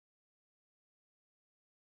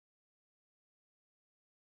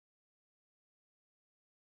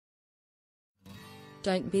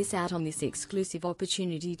Don't miss out on this exclusive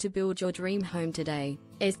opportunity to build your dream home today.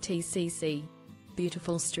 STCC.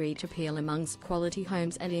 Beautiful street appeal amongst quality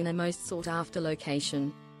homes and in a most sought-after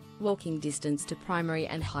location. Walking distance to primary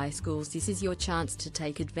and high schools. This is your chance to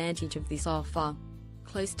take advantage of this offer.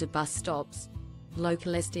 Close to bus stops.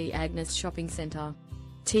 Local St Agnes shopping centre.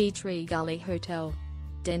 Tree Gully Hotel.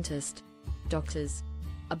 Dentist. Doctors.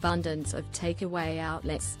 Abundance of takeaway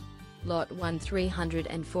outlets. Lot 1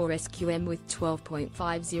 304 SQM with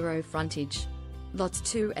 12.50 frontage. Lots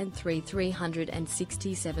 2 and 3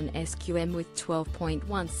 367 SQM with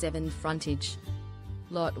 12.17 frontage.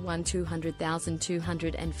 Lot 1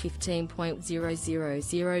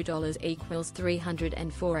 $200,215.000 equals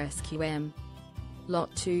 304 SQM.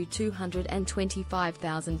 Lot 2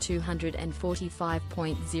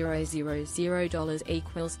 $225,245.000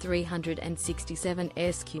 equals 367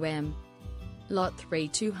 SQM. Lot 3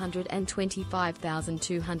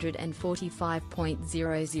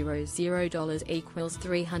 $225,245.000 equals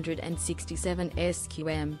 367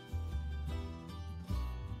 SQM.